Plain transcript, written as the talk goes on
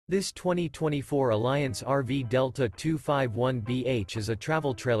This 2024 Alliance RV Delta 251BH is a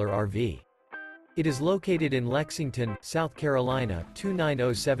travel trailer RV. It is located in Lexington, South Carolina,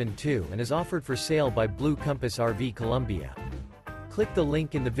 29072 and is offered for sale by Blue Compass RV Columbia. Click the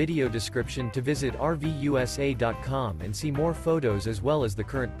link in the video description to visit RVUSA.com and see more photos as well as the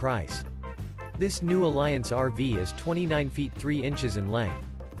current price. This new Alliance RV is 29 feet 3 inches in length.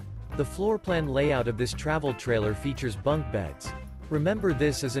 The floor plan layout of this travel trailer features bunk beds. Remember,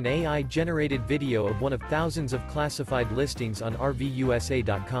 this is an AI-generated video of one of thousands of classified listings on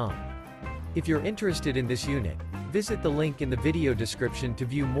RVUSA.com. If you're interested in this unit, visit the link in the video description to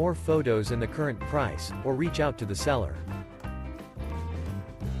view more photos and the current price, or reach out to the seller.